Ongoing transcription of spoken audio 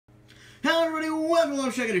Hello everybody, welcome to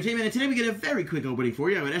Loveshack Entertainment, and today we get a very quick opening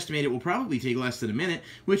for you. I would estimate it will probably take less than a minute,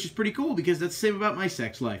 which is pretty cool because that's the same about my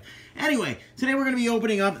sex life. Anyway, today we're going to be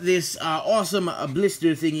opening up this awesome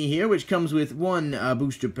blister thingy here, which comes with one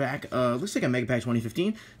booster pack, looks like a Mega Pack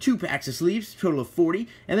 2015, 2 packs of sleeves, total of 40,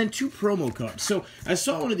 and then 2 promo cards. So I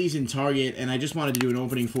saw one of these in Target, and I just wanted to do an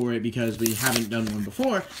opening for it because we haven't done one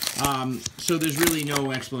before, so there's really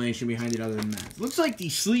no explanation behind it other than that. Looks like the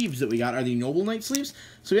sleeves that we got are the Noble Knight sleeves,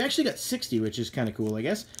 so we actually got 60, which is kind of cool, I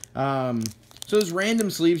guess. So there's random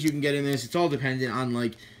sleeves you can get in this. It's all dependent on,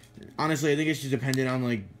 like, honestly, I think it's just dependent on,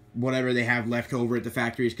 like, whatever they have left over at the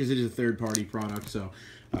factories, because it is a third-party product, so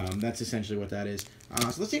that's essentially what that is.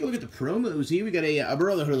 So let's take a look at the promos here. We got a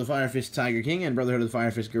Brotherhood of the Fire Fist Tiger King and Brotherhood of the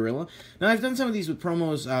Fire Fist Gorilla. Now, I've done some of these with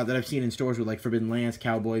promos that I've seen in stores with, like, Forbidden Lance,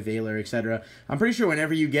 Cowboy, Valor, etc. I'm pretty sure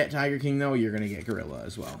whenever you get Tiger King, though, you're going to get Gorilla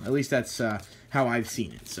as well. At least that's how I've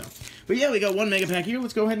seen it, so. But yeah, we got one Mega Pack here.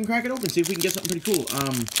 Let's go ahead and crack it open, see if we can get something pretty cool.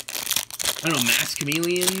 I don't know, Masked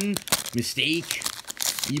Chameleon, Mistake,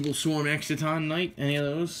 Evil Swarm Exciton Knight, any of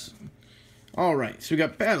those? Alright, so we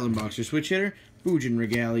got Battle and Boxer Switch Hitter, Boojin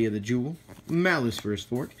Regalia the Jewel, Malice First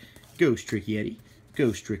Fork, Ghost Trick Yeti,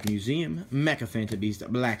 Ghost Trick Museum, Mecha Phanta Beast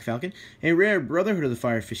Black Falcon, a rare Brotherhood of the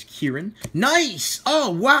Fire Fist Kieran. Nice! Oh,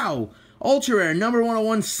 wow! Ultra rare, number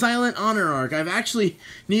 101 Silent Honor Arc. I've actually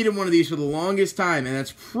needed one of these for the longest time, and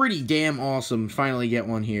that's pretty damn awesome. Finally get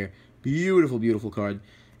one here. Beautiful, beautiful card.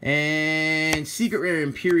 And Secret Rare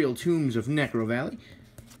Imperial Tombs of Necro Valley.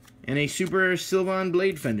 And a Super Sylvan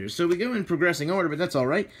Blade Fender. So we go in progressing order, but that's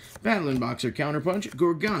alright. Battle and Boxer Counterpunch,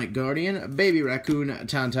 Gorgonic Guardian, Baby Raccoon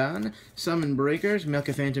Tantan, Summon Breakers,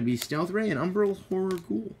 Mecha Phanta Beast Stealth Ray, and Umbral Horror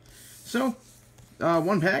Ghoul. So,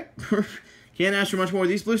 one pack. Can't ask for much more.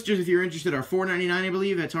 These blisters, if you're interested, are $4.99, I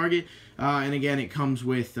believe, at Target. And again, it comes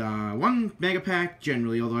with one Mega Pack,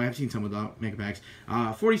 generally, although I have seen some without Mega Packs,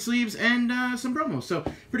 40 sleeves, and some promos. So,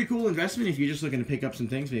 pretty cool investment if you're just looking to pick up some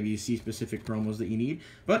things. Maybe you see specific promos that you need.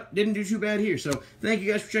 But, didn't do too bad here. So, thank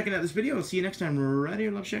you guys for checking out this video. I'll see you next time right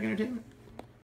here at Loveshack Entertainment.